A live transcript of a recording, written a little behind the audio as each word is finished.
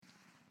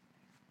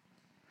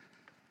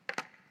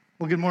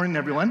Well, good morning,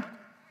 everyone.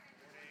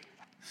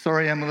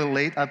 Sorry I'm a little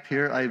late up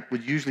here. I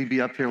would usually be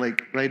up here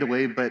right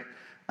away, but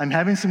I'm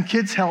having some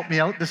kids help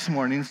me out this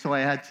morning, so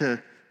I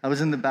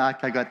was in the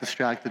back, I got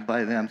distracted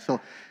by them.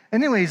 So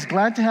anyways,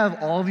 glad to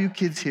have all of you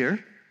kids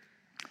here.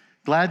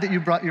 Glad that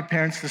you brought your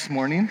parents this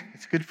morning.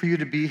 It's good for you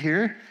to be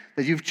here,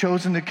 that you've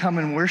chosen to come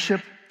and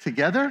worship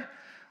together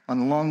on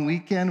a long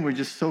weekend. We're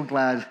just so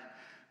glad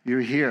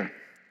you're here.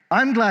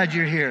 I'm glad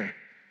you're here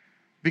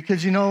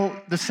because,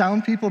 the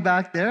sound people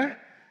back there,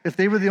 if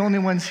they were the only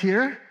ones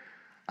here,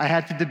 I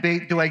had to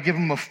debate, do I give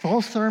them a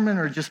full sermon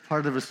or just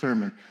part of a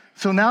sermon?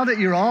 So now that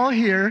you're all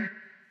here,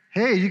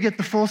 hey, you get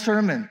the full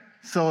sermon.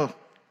 So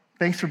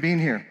thanks for being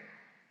here.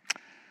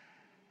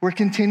 We're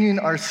continuing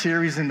our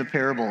series in the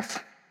parables.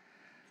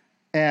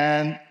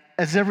 And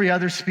as every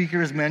other speaker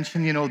has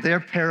mentioned,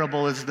 their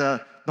parable is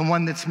the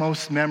one that's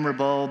most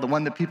memorable, the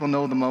one that people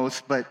know the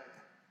most. But,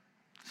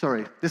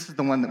 this is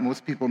the one that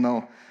most people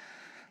know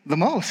the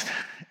most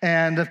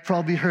and have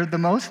probably heard the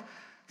most.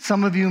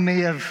 Some of you may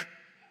have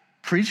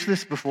preached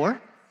this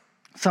before.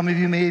 Some of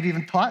you may have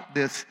even taught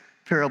this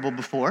parable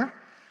before.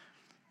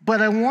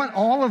 But I want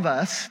all of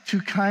us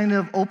to kind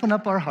of open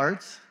up our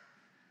hearts,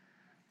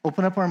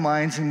 open up our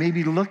minds, and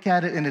maybe look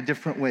at it in a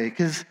different way.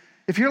 Because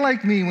if you're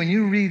like me, when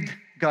you read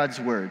God's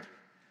word,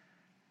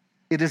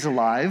 it is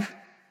alive,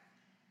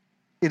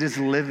 it is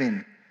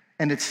living,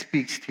 and it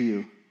speaks to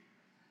you.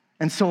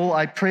 And so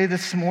I pray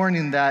this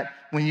morning that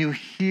when you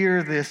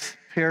hear this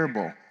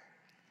parable,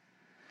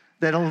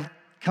 that it'll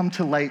come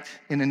to light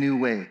in a new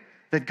way,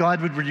 that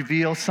God would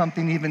reveal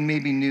something even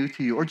maybe new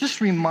to you, or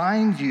just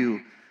remind you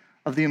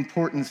of the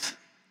importance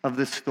of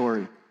this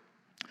story.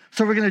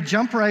 So we're going to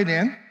jump right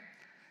in,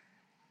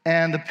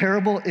 and the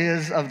parable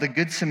is of the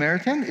Good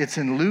Samaritan. It's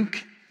in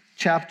Luke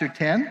chapter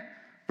 10,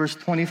 verse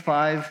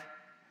 25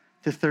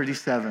 to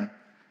 37.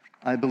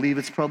 I believe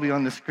it's probably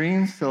on the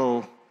screen,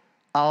 so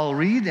I'll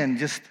read and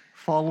just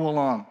follow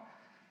along.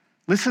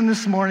 Listen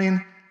this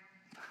morning.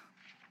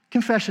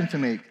 Confession to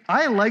make.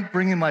 I like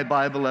bringing my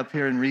Bible up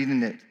here and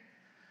reading it.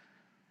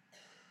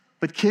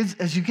 But kids,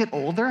 as you get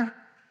older,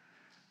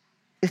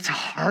 it's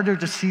harder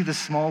to see the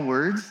small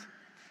words.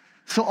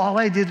 So all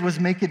I did was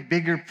make it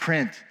bigger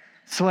print.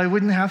 So I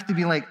wouldn't have to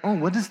be like, oh,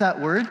 what is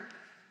that word?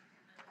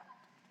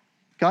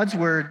 God's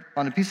word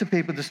on a piece of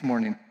paper this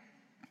morning.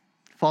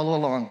 Follow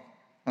along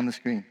on the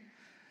screen.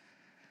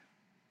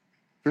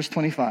 Verse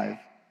 25.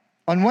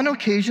 On one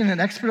occasion, an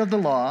expert of the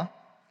law,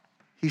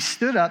 he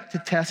stood up to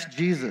test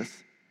Jesus.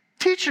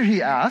 Teacher,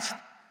 he asked,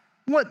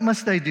 what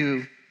must I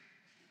do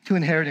to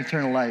inherit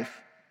eternal life?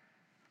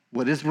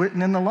 What is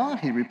written in the law?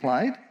 He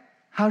replied.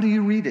 How do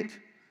you read it?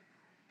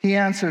 He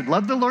answered,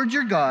 love the Lord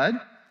your God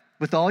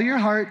with all your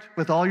heart,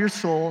 with all your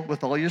soul,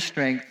 with all your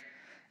strength,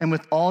 and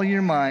with all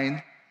your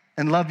mind,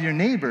 and love your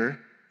neighbor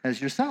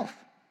as yourself.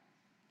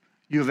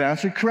 You have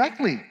answered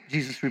correctly,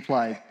 Jesus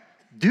replied.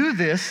 Do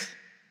this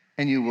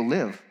and you will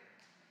live.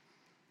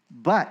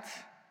 But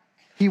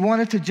he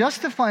wanted to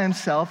justify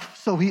himself,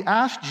 so he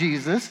asked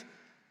Jesus,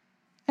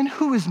 and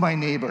who is my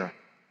neighbor?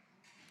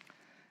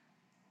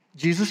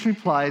 Jesus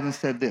replied and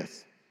said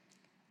this,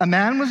 a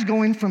man was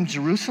going from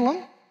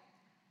Jerusalem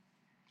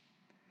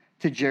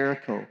to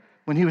Jericho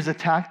when he was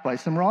attacked by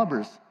some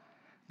robbers.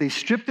 They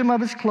stripped him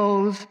of his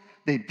clothes,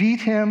 they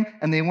beat him,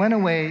 and they went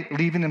away,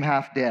 leaving him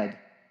half dead.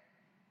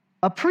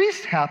 A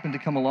priest happened to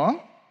come along,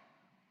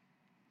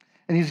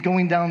 and he's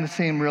going down the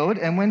same road,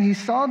 and when he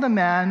saw the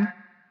man,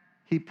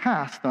 he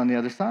passed on the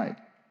other side.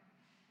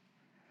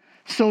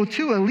 So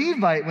too, a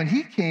Levite, when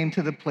he came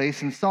to the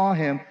place and saw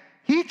him,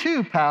 he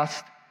too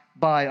passed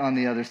by on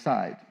the other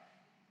side.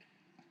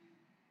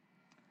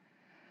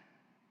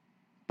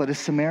 But a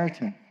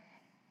Samaritan,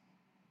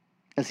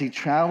 as he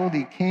traveled,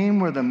 he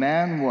came where the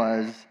man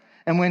was,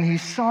 and when he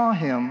saw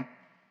him,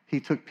 he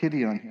took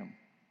pity on him.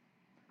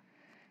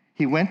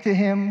 He went to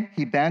him,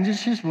 he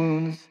bandaged his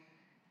wounds,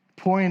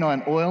 pouring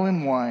on oil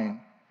and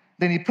wine.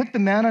 Then he put the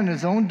man on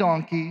his own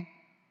donkey,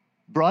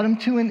 brought him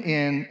to an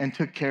inn, and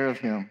took care of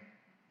him.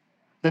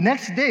 The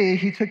next day,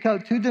 he took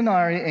out 2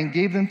 denarii and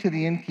gave them to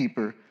the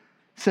innkeeper.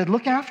 Said,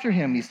 look after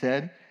him, he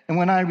said, and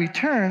when I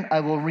return, I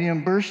will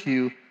reimburse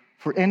you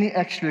for any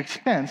extra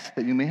expense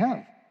that you may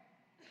have.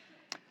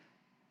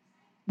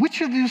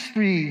 Which of these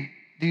 3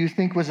 do you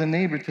think was a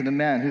neighbor to the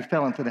man who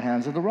fell into the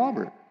hands of the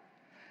robber?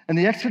 And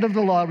the expert of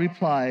the law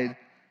replied,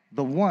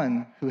 the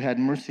one who had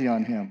mercy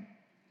on him.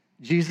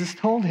 Jesus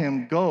told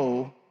him,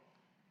 go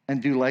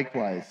and do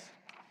likewise.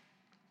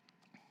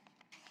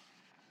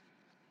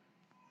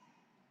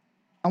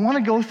 I want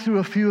to go through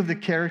a few of the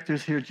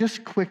characters here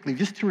just quickly,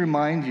 just to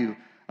remind you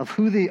of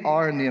who they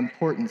are and the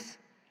importance.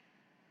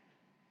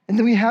 And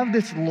then we have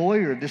this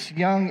lawyer, this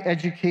young,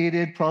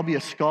 educated, probably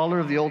a scholar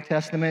of the Old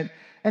Testament,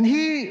 and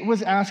he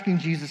was asking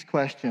Jesus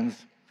questions,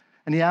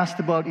 and he asked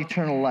about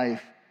eternal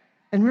life.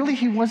 And really,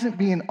 he wasn't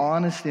being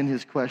honest in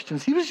his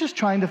questions. He was just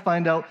trying to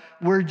find out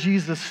where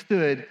Jesus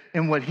stood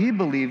in what he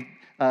believed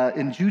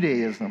in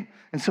Judaism.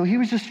 And so he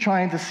was just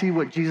trying to see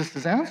what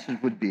Jesus' answers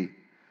would be.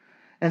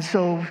 And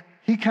so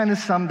he kind of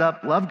summed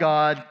up, love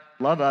God,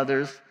 love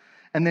others.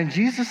 And then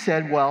Jesus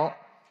said, well,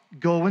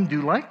 go and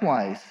do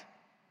likewise.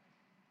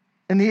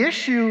 And the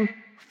issue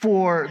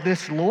for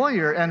this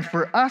lawyer and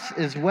for us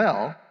as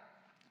well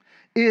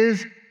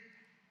is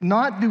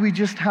not do we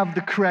just have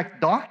the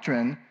correct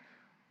doctrine,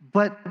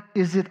 but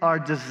is it our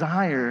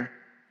desire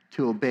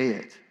to obey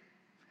it?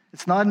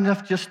 It's not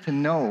enough just to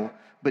know,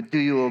 but do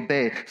you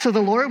obey? So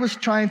the lawyer was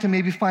trying to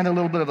maybe find a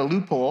little bit of a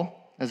loophole,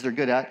 as they're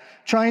good at,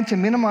 trying to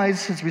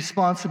minimize his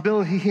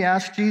responsibility. He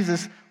asked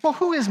Jesus, well,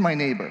 who is my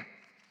neighbor?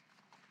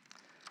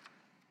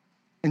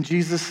 And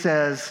Jesus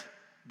says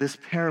this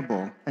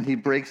parable, and he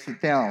breaks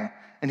it down.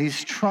 And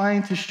he's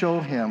trying to show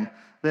him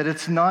that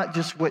it's not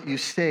just what you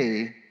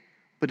say,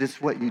 but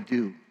it's what you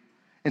do.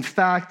 In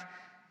fact,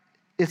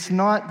 it's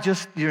not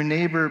just your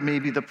neighbor,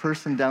 maybe the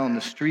person down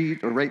the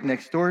street or right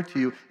next door to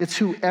you. It's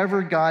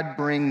whoever God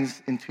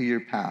brings into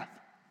your path.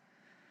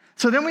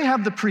 So then we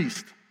have the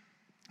priest.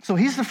 So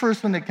he's the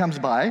first one that comes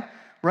by,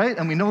 right?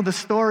 And we know the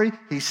story.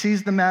 He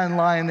sees the man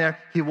lying there.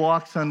 He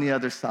walks on the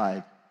other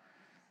side.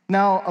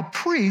 Now, a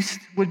priest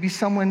would be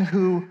someone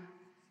who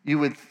you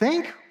would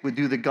think would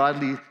do the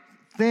godly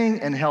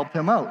thing and help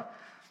him out.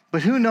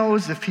 But who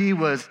knows if he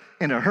was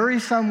in a hurry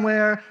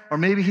somewhere, or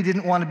maybe he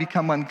didn't want to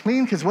become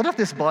unclean, because what if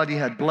this body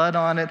had blood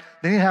on it?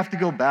 Then he'd have to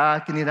go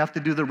back, and he'd have to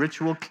do the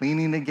ritual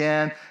cleaning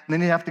again, and then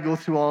he'd have to go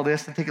through all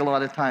this and take a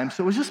lot of time.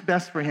 So it was just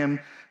best for him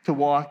to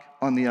walk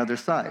on the other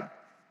side.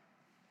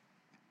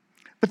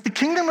 But the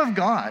kingdom of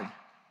God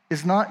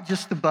is not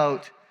just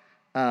about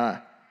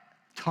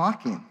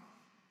talking.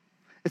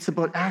 It's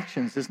about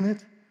actions, isn't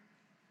it?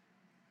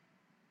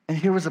 And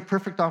here was a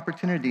perfect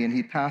opportunity, and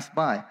he passed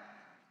by.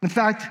 In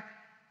fact,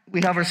 we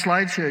have our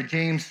slides here,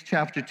 James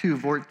chapter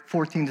 2,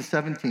 14 to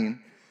 17.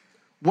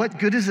 What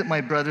good is it,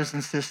 my brothers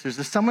and sisters,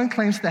 if someone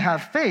claims to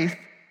have faith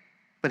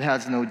but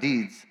has no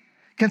deeds?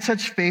 Can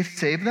such faith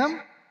save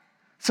them?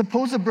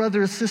 Suppose a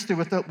brother or sister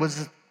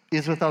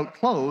is without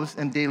clothes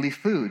and daily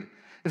food.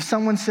 If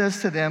someone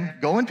says to them,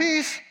 go in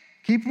peace,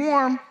 keep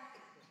warm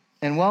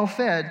and well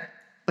fed,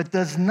 but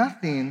does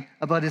nothing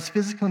about his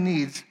physical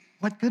needs,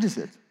 what good is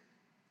it?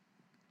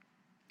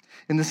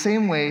 In the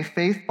same way,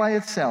 faith by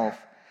itself,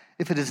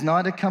 if it is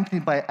not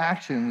accompanied by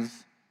actions,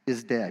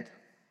 is dead.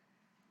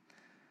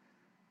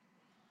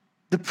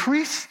 The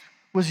priest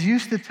was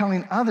used to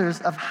telling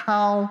others of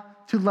how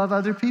to love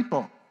other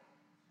people,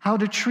 how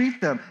to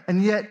treat them,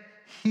 and yet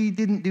he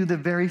didn't do the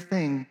very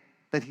thing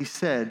that he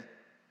said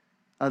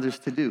others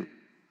to do.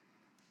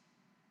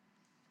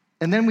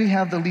 And then we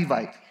have the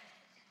Levite.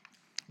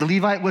 The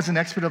Levite was an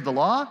expert of the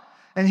law,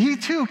 and he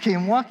too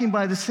came walking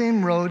by the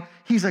same road.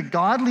 He's a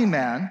godly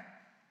man,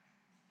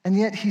 and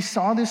yet he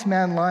saw this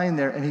man lying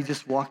there, and he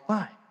just walked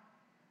by.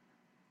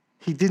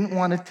 He didn't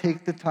want to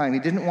take the time. He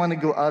didn't want to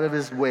go out of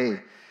his way.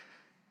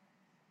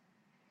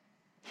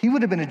 He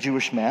would have been a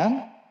Jewish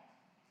man.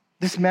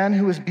 This man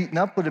who was beaten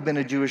up would have been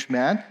a Jewish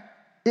man.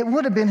 It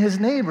would have been his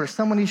neighbor,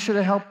 someone he should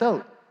have helped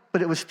out.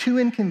 But it was too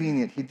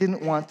inconvenient. He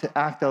didn't want to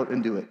act out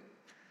and do it.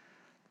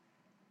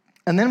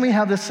 And then we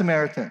have the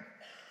Samaritan.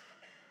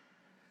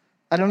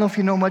 I don't know if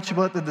you know much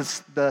about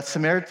the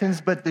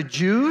Samaritans, but the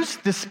Jews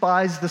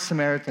despised the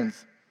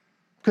Samaritans.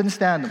 Couldn't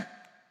stand them.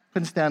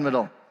 Couldn't stand them at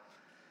all.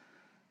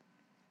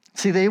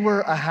 See, they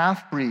were a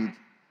half-breed.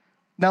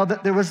 Now,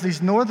 there was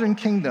these northern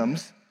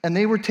kingdoms, and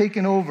they were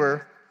taken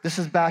over, this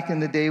is back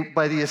in the day,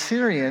 by the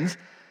Assyrians.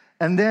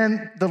 And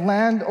then the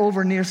land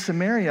over near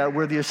Samaria,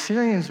 where the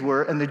Assyrians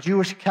were and the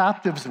Jewish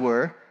captives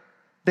were,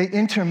 they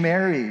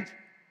intermarried.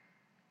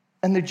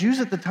 And the Jews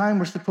at the time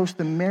were supposed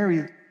to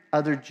marry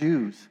other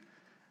Jews.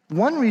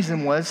 One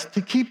reason was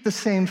to keep the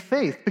same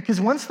faith, because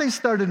once they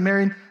started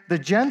marrying the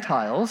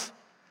Gentiles,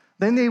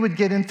 then they would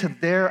get into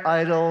their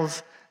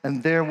idols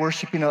and their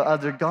worshiping of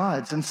other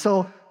gods. And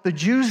so the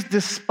Jews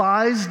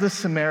despised the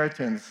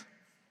Samaritans.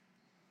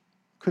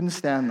 Couldn't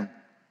stand them.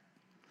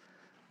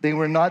 They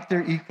were not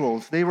their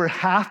equals. They were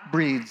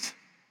half-breeds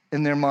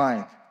in their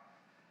mind.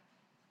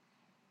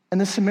 And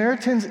the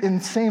Samaritans, in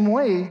the same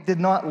way, did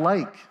not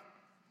like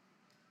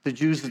the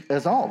Jews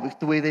as all,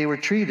 the way they were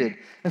treated.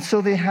 And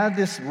so they had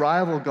this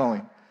rival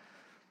going.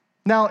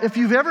 Now, if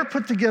you've ever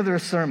put together a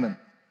sermon,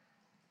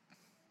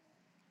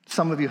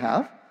 some of you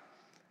have,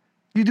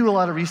 you do a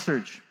lot of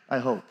research, I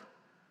hope.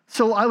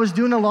 So I was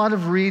doing a lot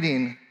of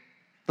reading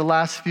the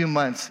last few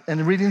months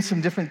and reading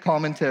some different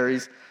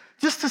commentaries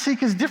just to see,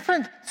 because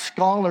different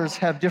scholars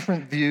have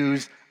different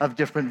views of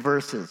different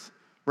verses,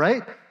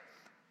 right?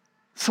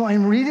 So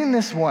I'm reading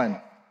this one,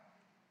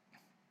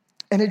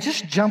 and it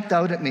just jumped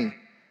out at me.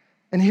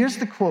 And here's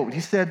the quote. He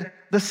said,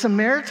 the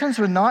Samaritans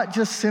were not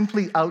just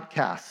simply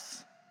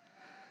outcasts.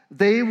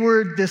 They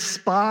were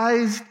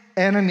despised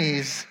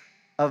enemies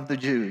of the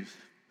Jews.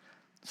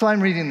 So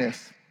I'm reading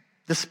this.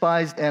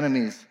 Despised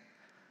enemies.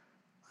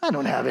 I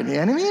don't have any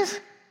enemies.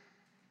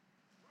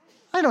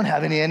 I don't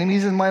have any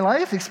enemies in my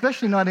life,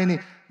 especially not any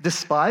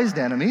despised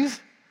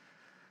enemies.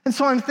 And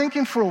so I'm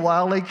thinking for a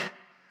while, like,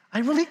 I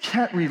really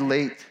can't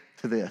relate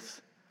to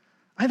this.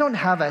 I don't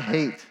have a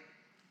hate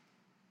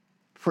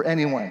for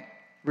anyone,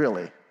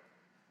 really.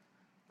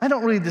 I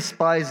don't really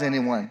despise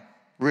anyone,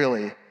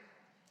 really.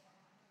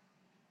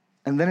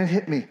 And then it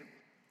hit me.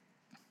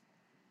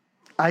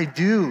 I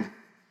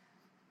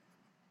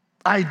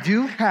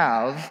do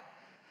have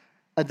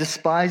a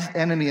despised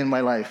enemy in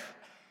my life.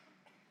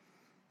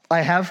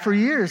 I have for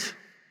years.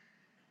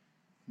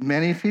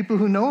 Many people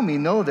who know me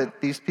know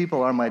that these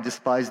people are my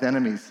despised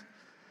enemies.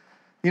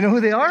 You know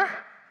who they are?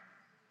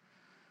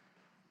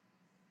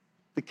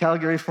 The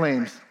Calgary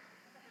Flames.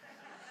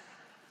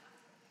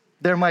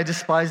 They're my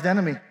despised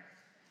enemy.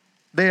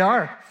 They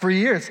are, for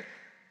years.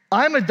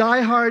 I'm a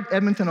diehard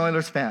Edmonton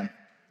Oilers fan.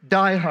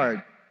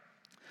 Diehard.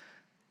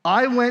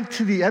 I went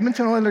to the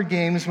Edmonton Oilers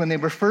games when they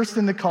were first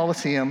in the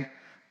Coliseum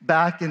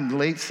back in the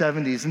late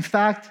 70s. In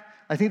fact,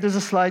 I think there's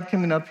a slide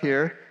coming up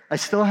here. I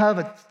still have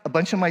a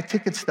bunch of my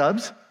ticket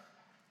stubs.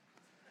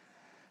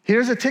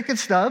 Here's a ticket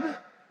stub.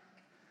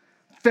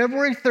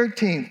 February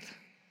 13th,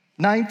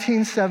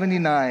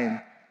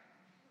 1979.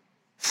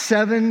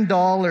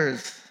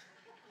 $7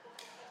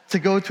 to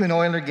go to an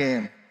Oiler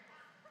game.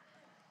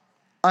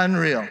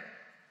 Unreal.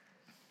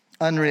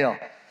 Unreal.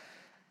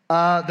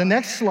 The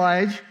next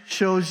slide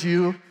shows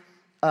you,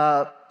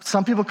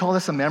 some people call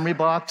this a memory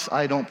box.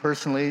 I don't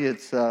personally.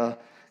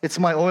 It's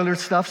my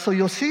Oilers stuff. So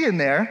you'll see in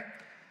there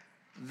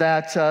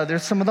that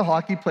there's some of the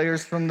hockey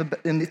players from the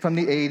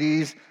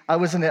 80s. I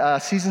was a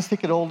season's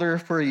ticket holder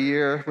for a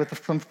year with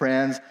some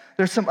friends.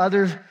 There's some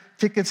other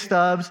ticket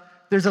stubs.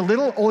 There's a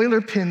little Oiler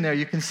pin there.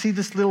 You can see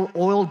this little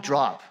oil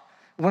drop,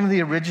 one of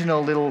the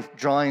original little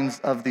drawings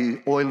of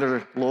the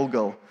Oiler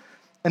logo.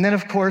 And then,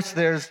 of course,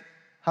 there's,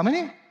 how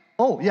many?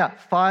 Oh, yeah,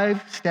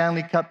 5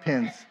 Stanley Cup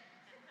pins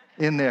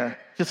in there,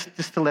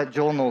 just to let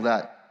Joel know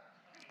that.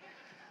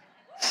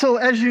 So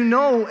as you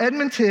know,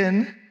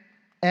 Edmonton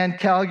and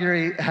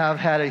Calgary have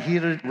had a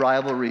heated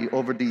rivalry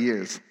over the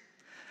years.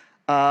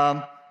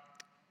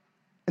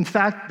 In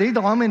fact, they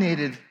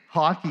dominated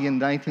hockey in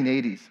the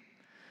 1980s.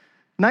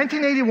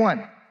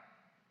 1981,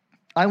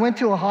 I went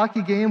to a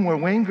hockey game where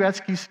Wayne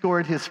Gretzky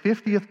scored his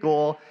 50th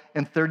goal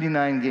in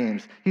 39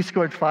 games. He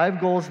scored 5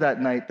 goals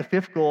that night. The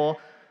 5th goal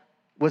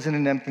was in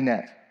an empty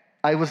net.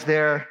 I was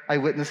there. I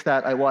witnessed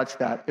that. I watched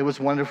that. It was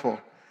wonderful.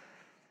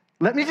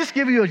 Let me just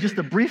give you just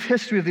a brief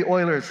history of the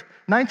Oilers.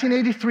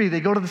 1983, they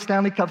go to the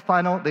Stanley Cup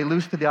final. They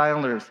lose to the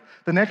Islanders.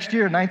 The next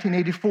year,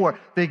 1984,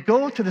 they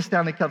go to the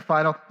Stanley Cup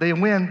final. They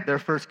win their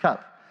first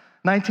cup.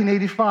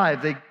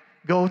 1985, they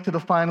go to the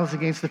finals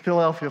against the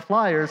Philadelphia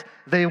Flyers.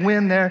 They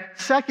win their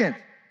second.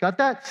 Got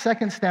that?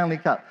 Second Stanley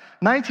Cup.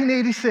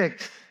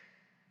 1986,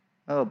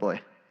 oh boy.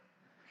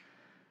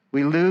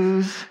 We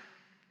lose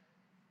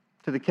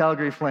to the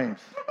Calgary Flames.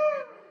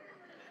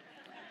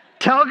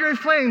 Calgary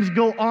Flames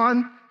go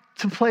on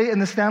to play in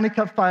the Stanley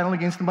Cup final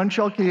against the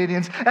Montreal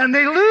Canadiens, and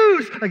they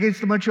lose against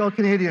the Montreal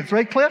Canadiens.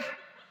 Right, Cliff?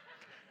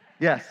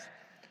 Yes.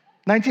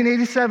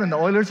 1987, the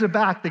Oilers are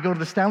back. They go to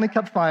the Stanley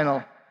Cup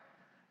final.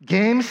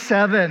 Game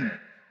 7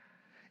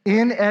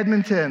 in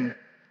Edmonton.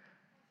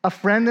 A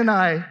friend and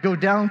I go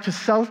down to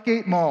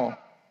Southgate Mall.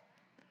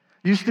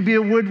 Used to be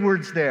a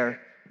Woodward's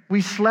there.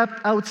 We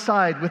slept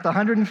outside with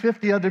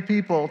 150 other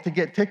people to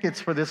get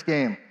tickets for this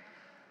game.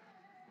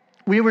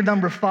 We were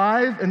number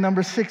 5 and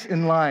number 6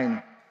 in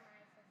line.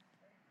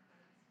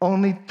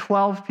 Only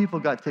 12 people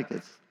got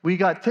tickets. We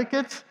got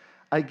tickets.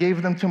 I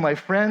gave them to my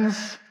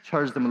friends,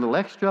 charged them a little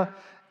extra,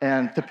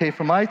 and to pay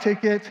for my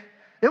ticket.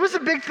 It was a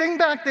big thing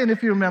back then,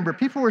 if you remember.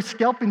 People were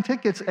scalping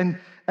tickets, and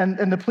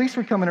the police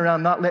were coming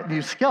around not letting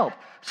you scalp.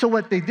 So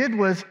what they did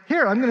was,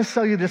 here, I'm going to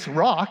sell you this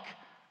rock,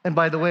 and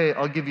by the way,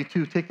 I'll give you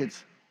 2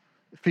 tickets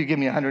if you give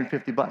me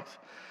 $150.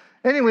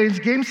 Anyways,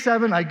 Game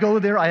 7, I go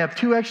there. I have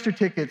 2 extra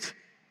tickets.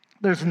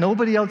 There's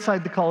nobody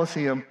outside the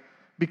Coliseum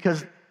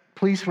because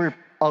police were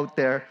out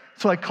there.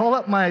 So I call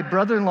up my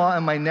brother-in-law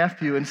and my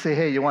nephew and say,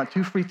 hey, you want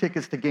 2 free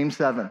tickets to Game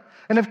 7?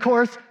 And of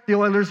course, the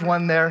Oilers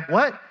won their,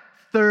 what?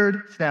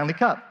 3rd Stanley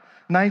Cup.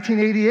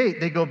 1988,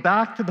 they go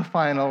back to the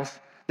finals.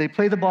 They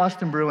play the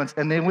Boston Bruins,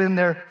 and they win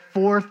their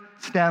 4th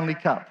Stanley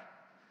Cup.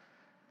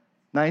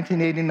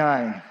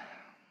 1989.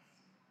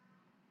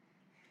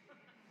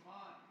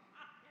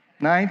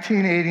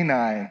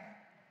 1989.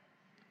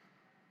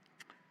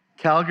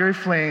 Calgary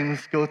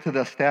Flames go to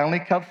the Stanley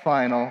Cup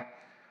final.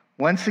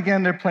 Once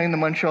again, they're playing the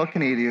Montreal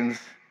Canadiens,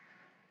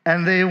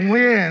 and they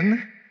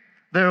win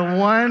their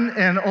one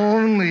and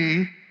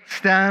only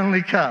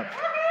Stanley Cup.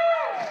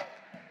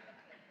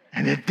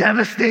 And it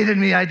devastated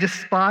me. I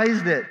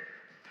despised it.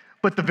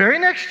 But the very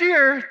next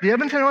year, the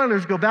Edmonton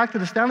Oilers go back to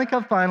the Stanley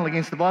Cup final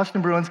against the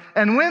Boston Bruins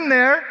and win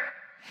their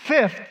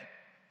 5th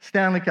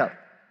Stanley Cup.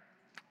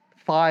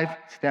 5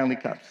 Stanley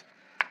Cups.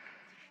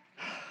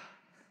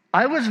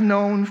 I was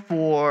known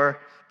for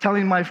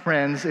telling my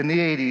friends in the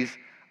 80s,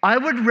 I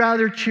would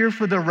rather cheer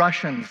for the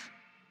Russians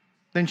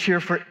than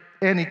cheer for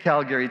any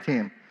Calgary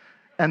team.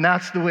 And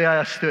that's the way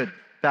I stood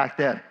back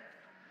then.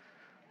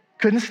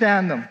 Couldn't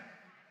stand them.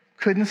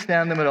 Couldn't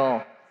stand them at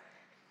all.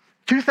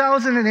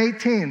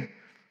 2018,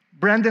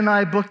 Brenda and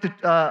I booked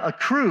a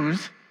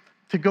cruise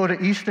to go to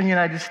Eastern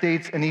United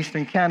States and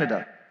Eastern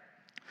Canada.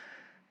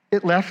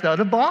 It left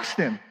out of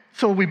Boston.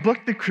 So we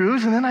booked the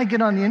cruise, and then I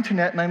get on the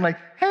internet, and I'm like,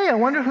 hey, I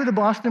wonder who the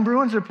Boston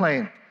Bruins are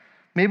playing.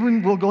 Maybe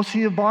we'll go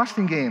see a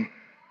Boston game.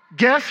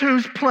 Guess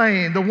who's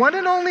playing? The one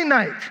and only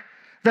night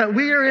that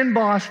we are in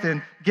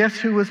Boston, guess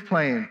who was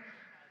playing?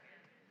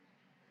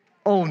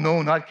 Oh,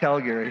 no, not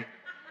Calgary.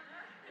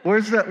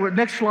 Where's that?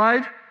 Next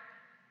slide.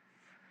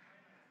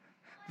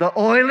 The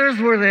Oilers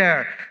were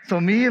there. So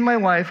me and my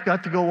wife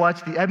got to go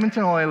watch the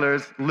Edmonton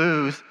Oilers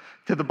lose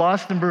to the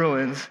Boston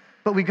Bruins,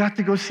 but we got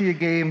to go see a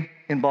game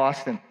in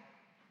Boston.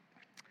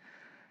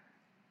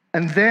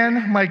 And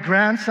then my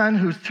grandson,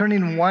 who's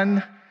turning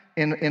 1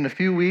 in a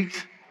few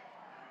weeks,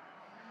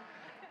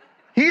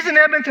 he's an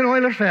Edmonton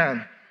Oilers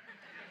fan.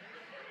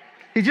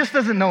 He just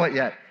doesn't know it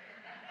yet.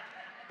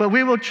 But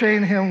we will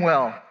train him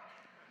well.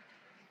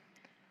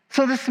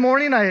 So this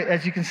morning,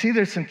 as you can see,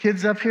 there's some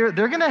kids up here.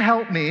 They're going to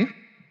help me.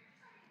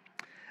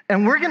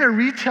 And we're going to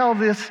retell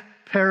this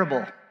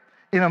parable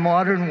in a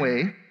modern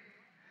way.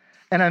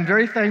 And I'm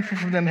very thankful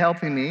for them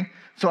helping me.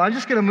 So I'm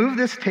just going to move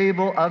this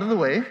table out of the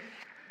way.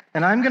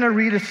 And I'm going to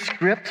read a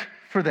script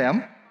for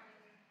them.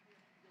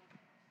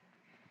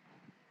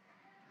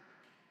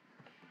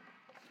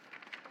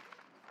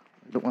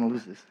 I don't want to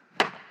lose this.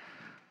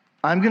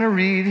 I'm going to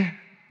read.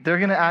 They're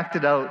going to act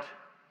it out.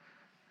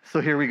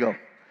 So here we go.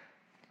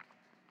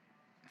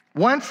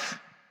 Once,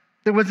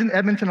 there was an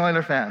Edmonton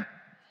Oilers fan.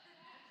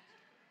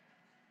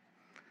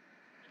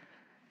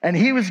 And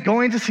he was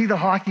going to see the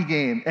hockey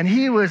game. And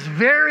he was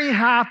very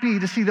happy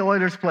to see the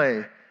Oilers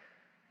play.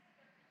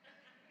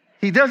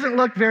 He doesn't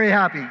look very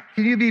happy.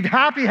 Can you be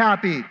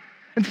happy?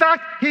 In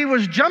fact, he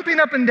was jumping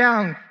up and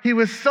down. He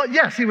was so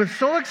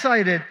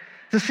excited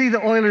to see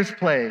the Oilers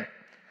play.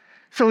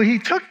 So he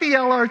took the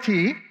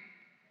LRT,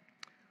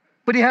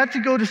 but he had to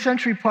go to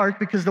Century Park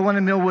because the one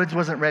in Millwoods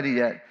wasn't ready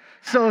yet.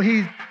 So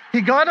he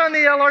got on the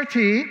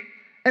LRT,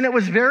 and it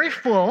was very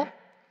full,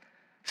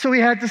 so he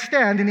had to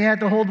stand, and he had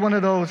to hold one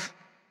of those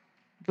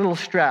little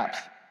straps.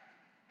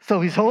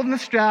 So he's holding the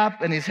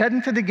strap, and he's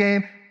heading to the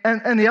game,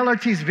 and the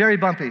LRT is very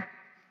bumpy.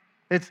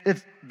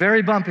 It's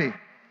very bumpy.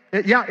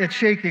 It's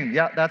shaking.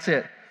 Yeah, that's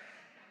it.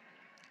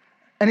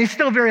 And he's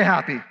still very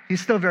happy.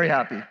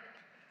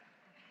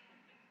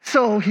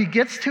 So he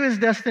gets to his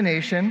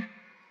destination,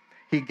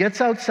 he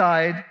gets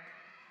outside,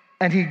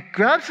 and he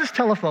grabs his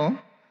telephone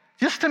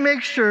just to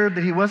make sure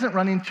that he wasn't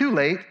running too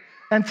late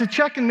and to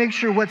check and make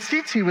sure what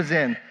seats he was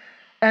in.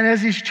 And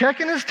as he's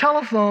checking his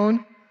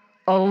telephone,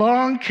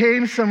 along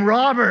came some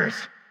robbers.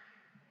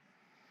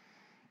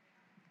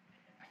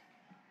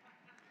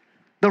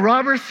 The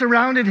robbers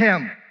surrounded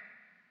him.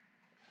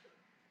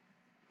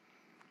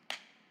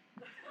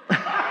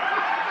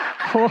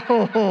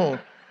 Oh,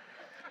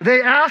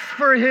 they asked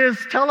for his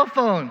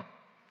telephone.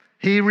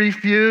 He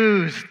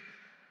refused.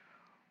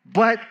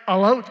 But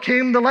out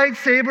came the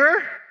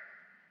lightsaber,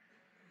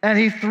 and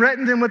he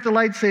threatened him with the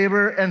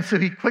lightsaber, and so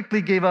he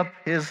quickly gave up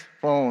his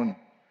phone.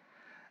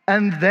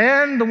 And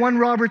then the one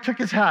robber took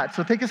his hat.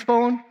 So take his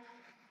phone,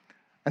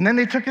 and then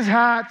they took his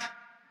hat,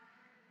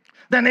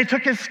 then they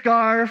took his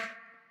scarf,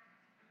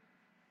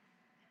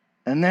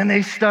 and then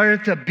they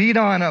started to beat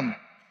on him.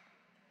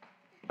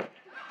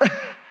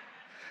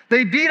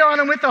 They beat on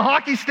him with the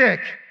hockey stick.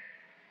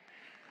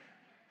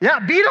 Yeah,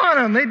 beat on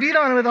him. They beat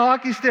on him with a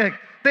hockey stick.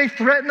 They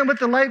threatened him with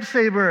the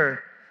lightsaber.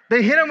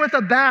 They hit him with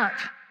a bat.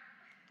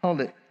 Hold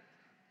it.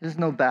 There's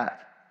no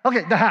bat.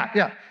 Okay, the hat,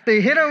 yeah.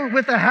 They hit him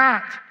with a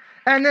hat,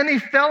 and then he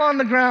fell on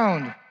the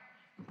ground.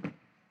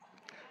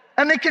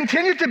 And they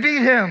continued to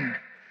beat him.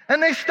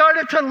 And they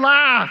started to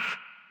laugh.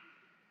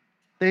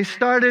 And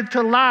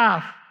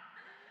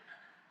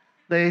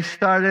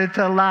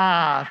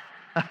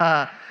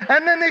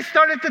then they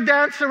started to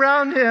dance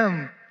around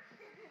him.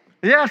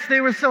 Yes,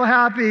 they were so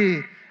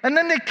happy. And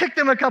then they kicked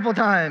him a couple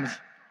times.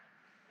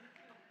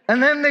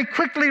 And then they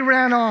quickly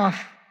ran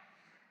off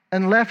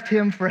and left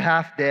him for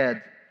half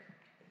dead.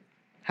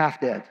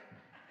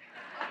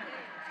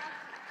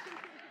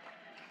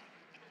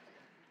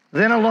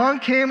 Then along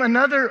came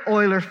another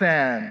Oiler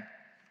fan.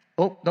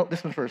 Oh, no,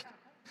 this one first.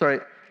 Sorry.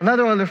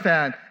 Another Oiler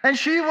fan. And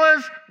she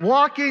was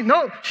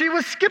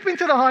skipping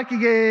to the hockey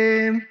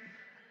game.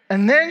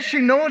 And then she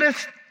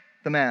noticed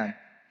the man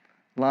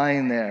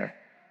lying there.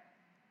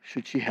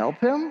 Should she help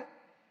him?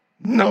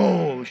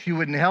 No, she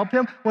wouldn't help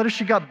him. What if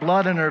she got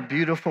blood on her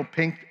beautiful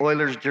pink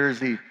Oilers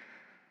jersey?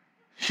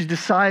 She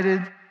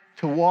decided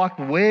to walk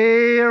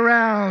way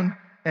around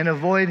and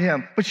avoid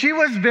him. But she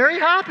was very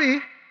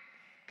happy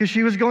because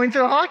she was going to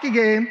the hockey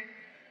game,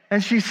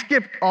 and she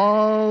skipped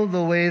all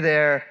the way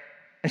there,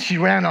 and she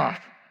ran off.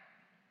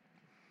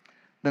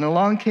 Then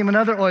along came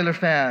another Oiler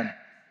fan.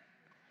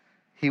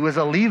 He was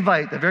a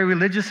Levite, a very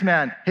religious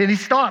man, and he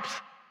stops.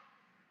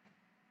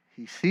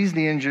 He sees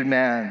the injured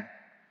man,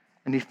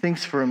 and he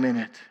thinks for a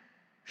minute,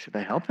 should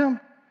I help him?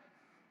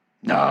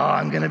 No,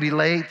 I'm going to be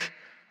late.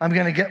 I'm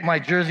going to get my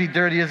jersey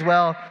dirty as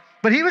well.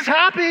 But he was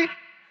happy.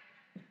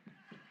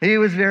 He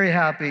was very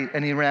happy,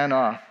 and he ran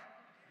off.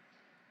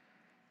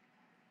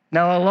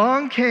 Now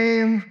along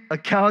came a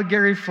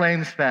Calgary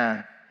Flames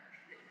fan.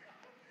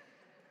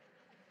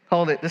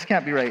 Hold it, this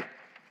can't be right.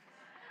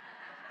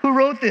 Who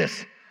wrote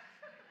this?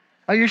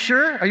 Are you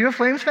sure? Are you a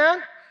Flames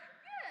fan?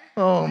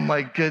 Oh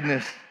my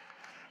goodness.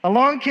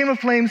 Along came a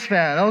Flames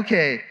fan.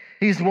 Okay,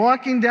 he's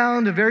walking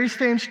down the very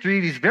same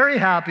street. He's very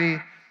happy.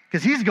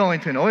 because he's going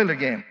to an Oiler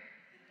game.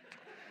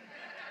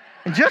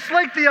 And just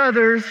like the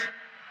others,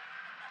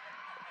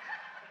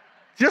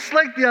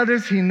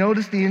 he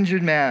noticed the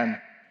injured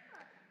man.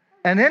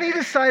 And then he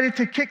decided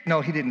to kick.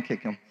 No, he didn't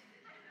kick him.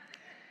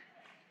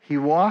 He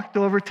walked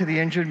over to the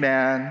injured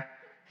man.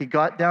 He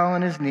got down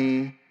on his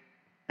knee,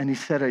 and he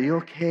said, "Are you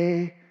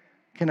okay?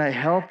 Can I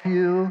help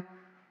you?"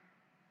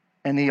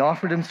 And he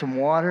offered him some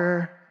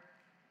water.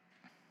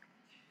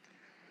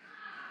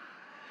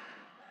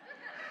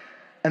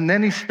 And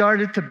then he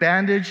started to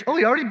bandage. Oh,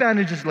 he already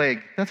bandaged his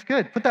leg. That's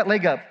good. Put that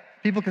leg up.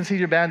 People can see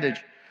your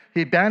bandage.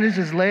 He bandaged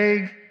his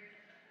leg.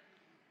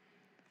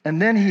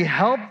 And then he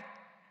helped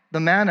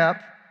the man up.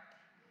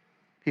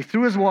 He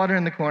threw his water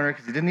in the corner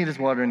because he didn't need his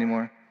water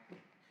anymore.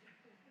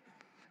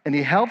 And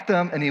he helped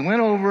him, and he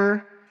went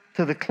over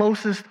to the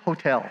closest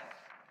hotel,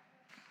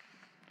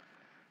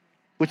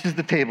 which is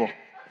the table.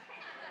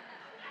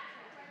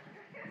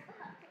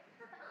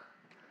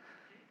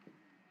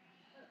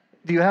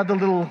 Do you have the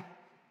little...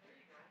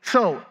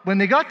 So, when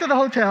they got to the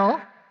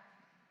hotel,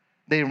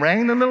 they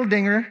rang the little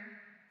dinger.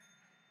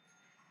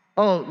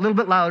 Oh, a little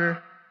bit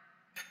louder.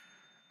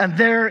 And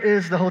there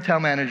is the hotel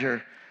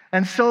manager.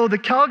 And so the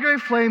Calgary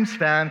Flames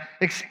fan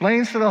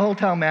explains to the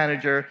hotel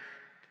manager,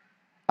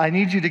 "I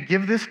need you to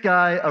give this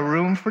guy a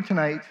room for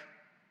tonight.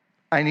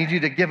 I need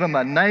you to give him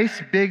a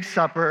nice big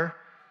supper.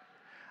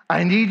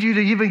 I need you to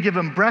even give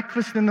him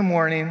breakfast in the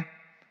morning.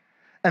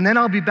 And then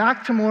I'll be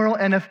back tomorrow,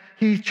 and if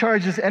he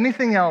charges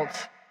anything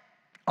else,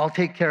 I'll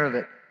take care of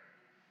it."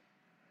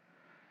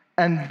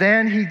 And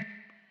then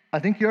I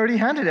think he already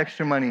handed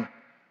extra money.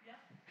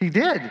 He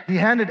did. He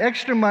handed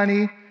extra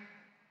money.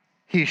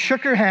 He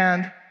shook her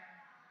hand.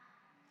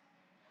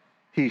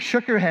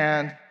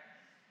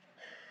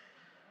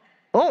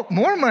 Oh,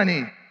 more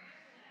money.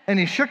 And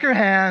he shook her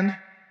hand.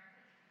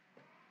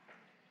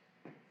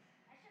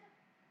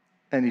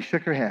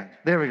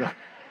 There we go.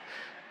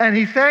 And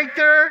he thanked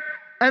her.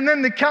 And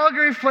then the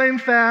Calgary Flame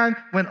fan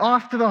went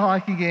off to the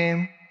hockey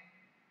game.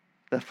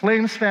 The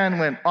Flames fan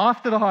went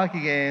off to the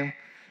hockey game.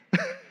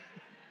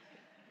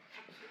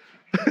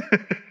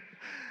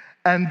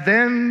 And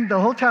then the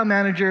hotel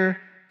manager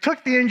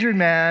took the injured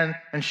man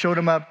and showed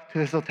him up to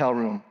his hotel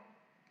room.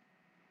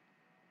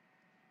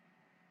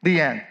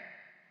 The end.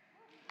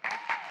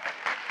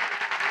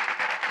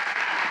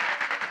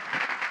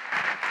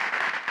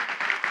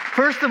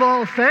 First of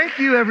all, thank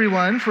you,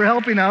 everyone, for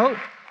helping out.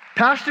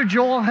 Pastor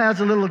Joel has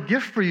a little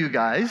gift for you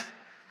guys.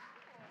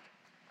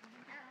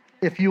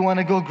 If you want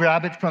to go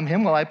grab it from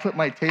him while I put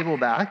my table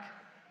back.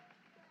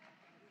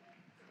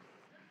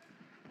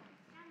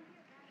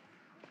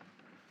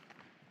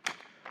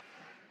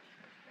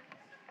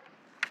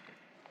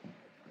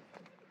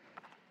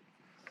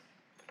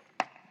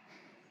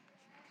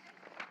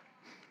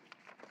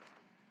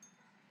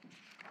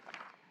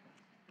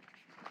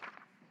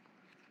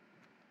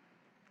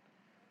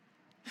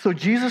 So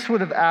Jesus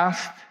would have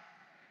asked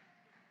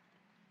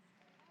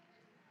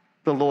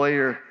the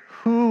lawyer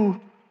who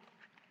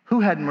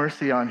had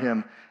mercy on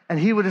him, and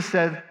he would have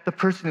said the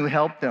person who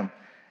helped him.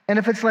 And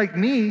if it's like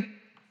me,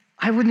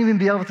 I wouldn't even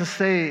be able to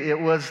say it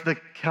was the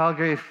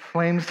Calgary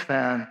Flames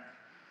fan.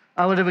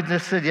 I would have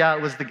just said, yeah,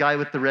 it was the guy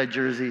with the red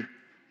jersey,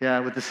 yeah,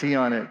 with the C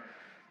on it.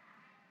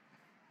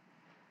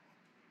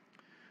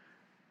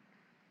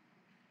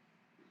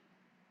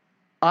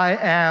 I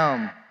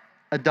am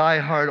a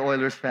diehard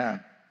Oilers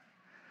fan.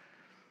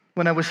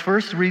 When I was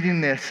first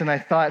reading this and I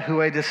thought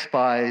who I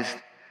despised,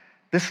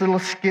 this little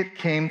skit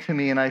came to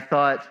me and I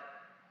thought,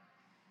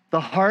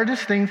 the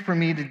hardest thing for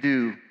me to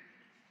do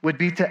would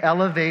be to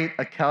elevate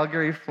a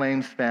Calgary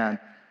Flames fan.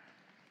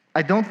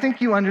 I don't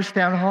think you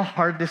understand how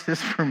hard this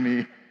is for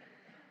me.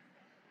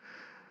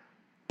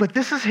 But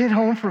this has hit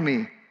home for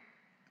me.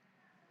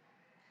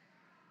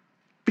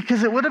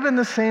 Because it would have been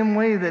the same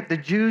way that the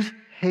Jews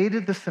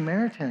hated the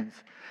Samaritans.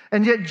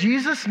 And yet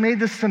Jesus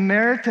made the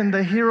Samaritan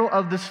the hero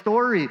of the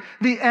story.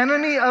 The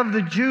enemy of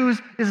the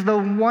Jews is the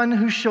one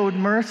who showed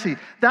mercy.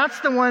 That's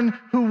the one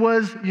who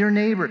was your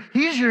neighbor.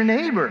 He's your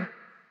neighbor.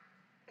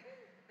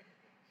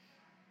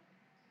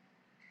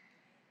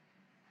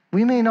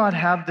 We may not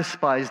have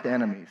despised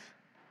enemies,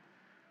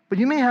 but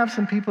you may have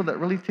some people that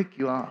really tick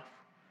you off.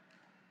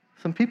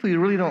 Some people you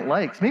really don't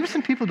like. Maybe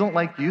some people don't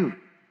like you.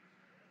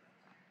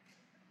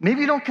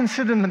 Maybe you don't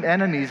consider them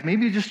enemies.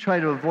 Maybe you just try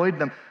to avoid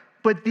them.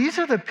 But these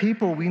are the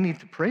people we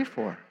need to pray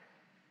for.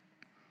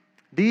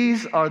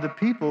 These are the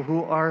people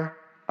who are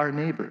our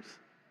neighbors.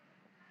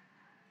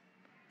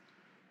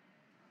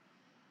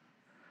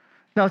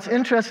 Now, it's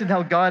interesting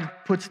how God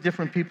puts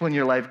different people in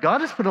your life.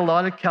 God has put a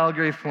lot of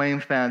Calgary Flame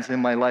fans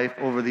in my life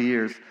over the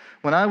years.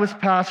 When I was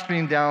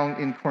pastoring down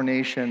in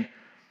Coronation,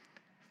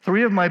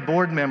 3 of my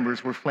board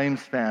members were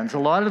Flames fans. A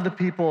lot of the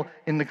people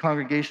in the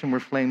congregation were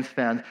Flames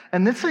fans.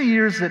 And this are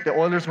years that the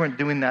Oilers weren't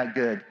doing that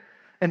good.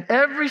 And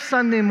every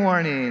Sunday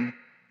morning,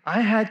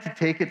 I had to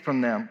take it from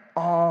them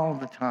all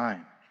the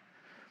time.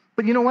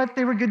 But you know what?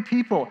 They were good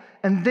people.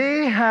 And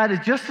they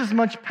had just as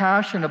much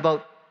passion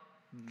about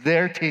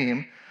their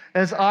team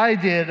as I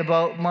did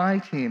about my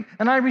team.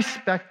 And I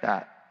respect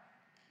that.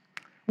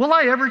 Will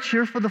I ever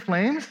cheer for the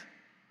Flames?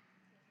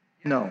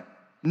 No.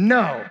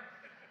 No.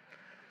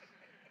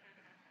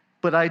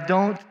 But I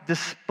don't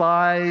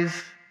despise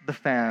the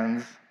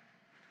fans.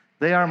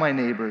 They are my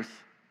neighbors.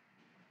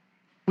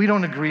 We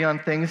don't agree on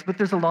things, but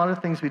there's a lot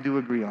of things we do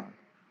agree on.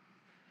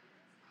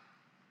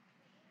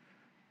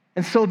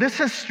 And so this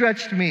has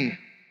stretched me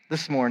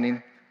this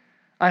morning.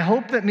 I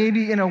hope that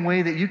maybe in a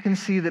way that you can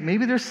see that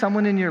maybe there's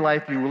someone in your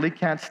life you really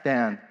can't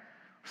stand,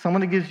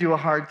 someone that gives you a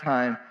hard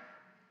time.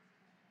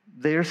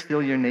 They're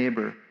still your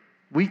neighbor.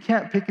 We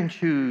can't pick and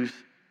choose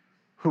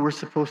who we're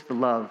supposed to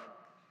love.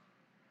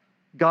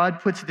 God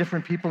puts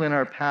different people in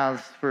our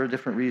paths for a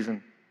different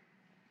reason.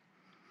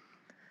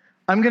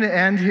 I'm going to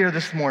end here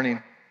this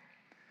morning.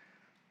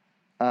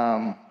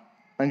 I'm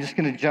just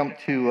going to jump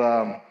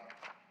to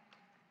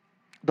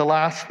the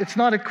last. It's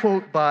not a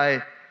quote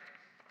by,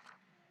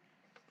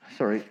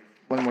 sorry,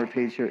 one more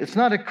page here. It's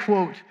not a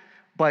quote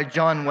by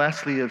John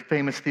Wesley, a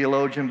famous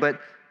theologian,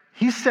 but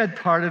he said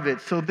part of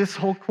it, so this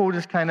whole quote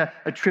is kind of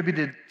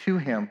attributed to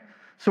him.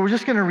 So we're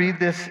just going to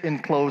read this in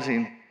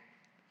closing.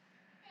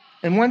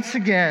 And once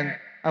again,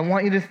 I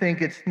want you to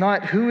think it's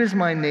not who is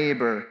my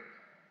neighbor,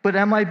 but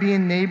am I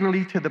being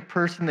neighborly to the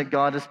person that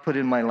God has put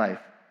in my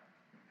life?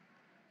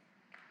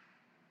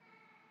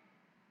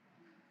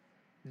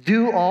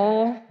 Do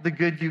all the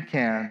good you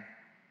can,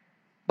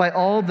 by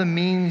all the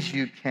means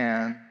you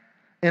can,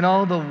 in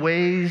all the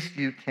ways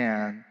you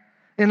can,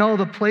 in all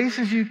the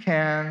places you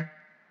can,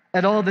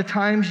 at all the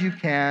times you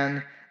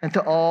can, and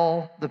to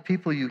all the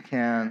people you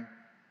can,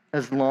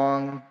 as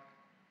long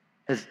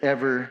as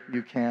ever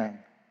you can.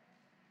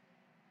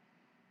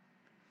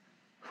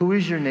 Who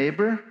is your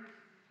neighbor?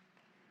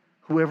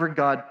 Whoever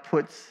God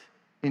puts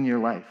in your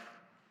life.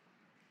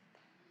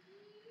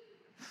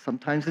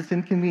 Sometimes it's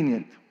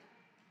inconvenient.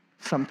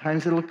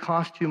 Sometimes it'll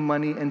cost you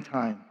money and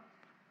time.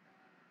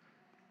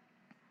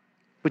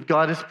 But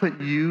God has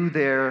put you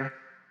there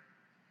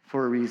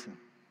for a reason.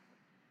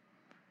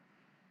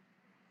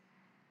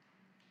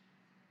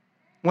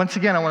 Once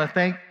again, I want to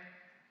thank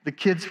the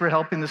kids for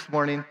helping this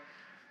morning.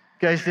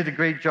 You guys did a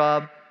great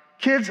job.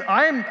 Kids,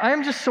 I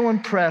am just so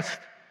impressed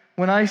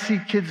when I see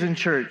kids in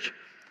church.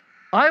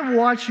 I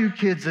watch you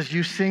kids as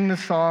you sing the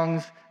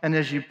songs and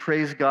as you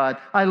praise God.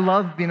 I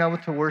love being able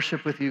to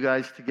worship with you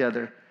guys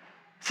together.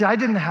 See, I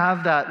didn't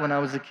have that when I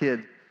was a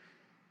kid.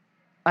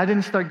 I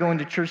didn't start going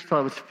to church till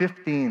I was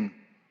 15.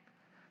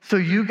 So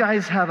you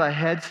guys have a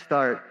head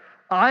start.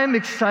 I'm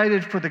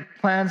excited for the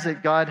plans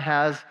that God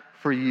has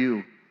for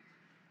you.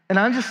 And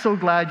I'm just so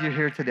glad you're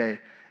here today.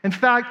 In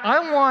fact,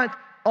 I want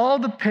all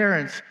the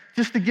parents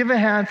just to give a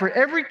hand for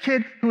every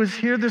kid who is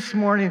here this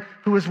morning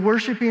who is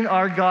worshiping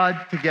our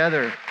God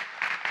together.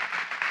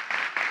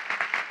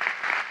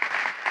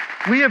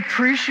 We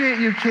appreciate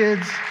you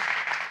kids.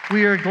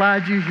 We are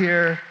glad you're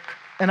here.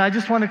 And I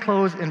just want to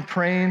close in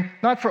praying,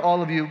 not for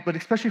all of you, but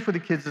especially for the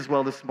kids as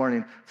well this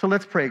morning. So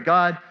let's pray.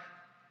 God,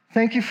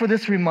 thank you for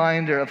this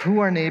reminder of who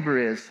our neighbor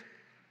is.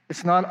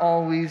 It's not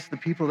always the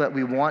people that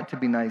we want to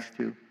be nice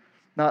to,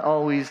 not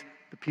always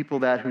the people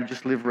who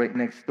just live right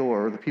next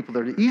door, or the people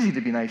that are easy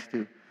to be nice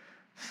to.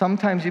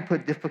 Sometimes you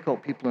put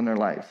difficult people in their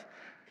lives.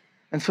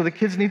 And so the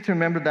kids need to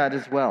remember that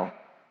as well,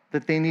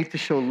 that they need to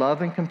show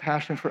love and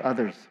compassion for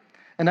others.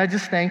 And I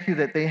just thank you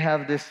that they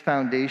have this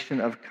foundation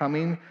of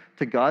coming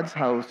to God's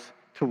house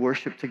to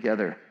worship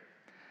together.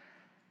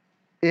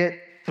 It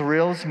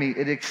thrills me,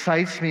 it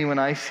excites me when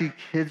I see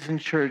kids in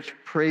church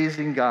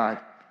praising God.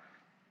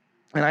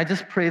 And I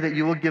just pray that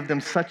you will give them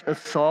such a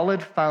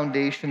solid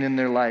foundation in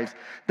their lives,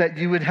 that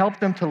you would help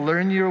them to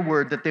learn your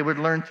word, that they would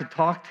learn to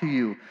talk to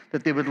you,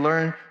 that they would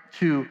learn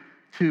to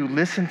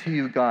listen to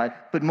you, God,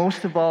 but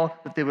most of all,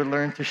 that they would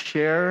learn to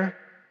share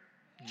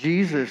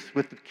Jesus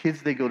with the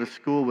kids they go to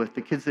school with,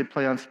 the kids they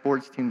play on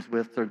sports teams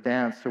with, or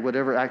dance, or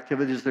whatever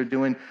activities they're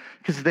doing,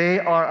 because they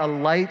are a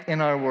light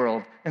in our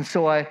world. And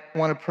so I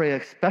want to pray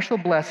a special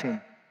blessing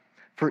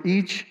for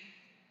each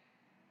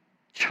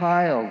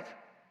child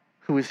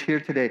who is here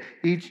today,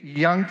 each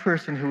young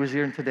person who is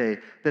here today,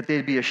 that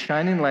they'd be a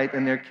shining light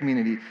in their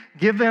community.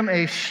 Give them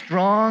a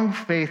strong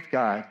faith,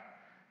 God.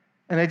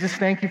 And I just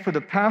thank you for the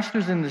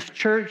pastors in this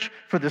church,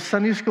 for the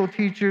Sunday school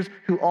teachers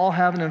who all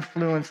have an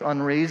influence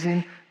on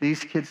raising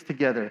these kids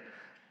together.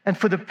 And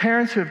for the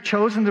parents who have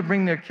chosen to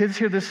bring their kids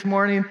here this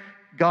morning,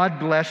 God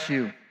bless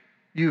you.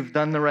 You've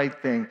done the right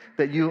thing,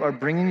 that you are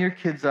bringing your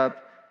kids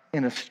up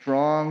in a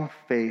strong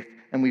faith.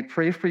 And we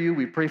pray for you.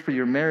 We pray for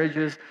your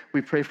marriages.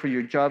 We pray for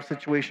your job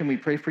situation. We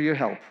pray for your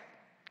health.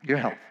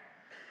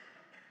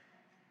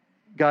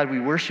 God, we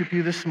worship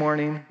you this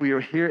morning. We are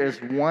here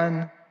as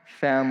one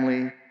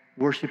family,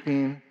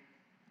 worshiping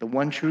the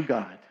one true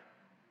God.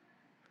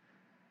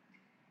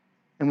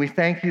 And we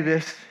thank you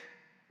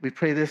we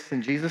pray this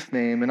in Jesus'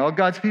 name. And all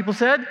God's people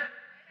said? Amen.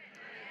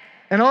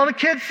 And all the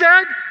kids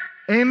said?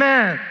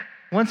 Amen.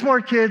 Once more,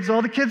 kids.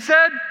 All the kids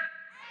said?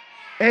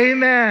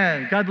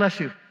 Amen. God bless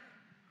you.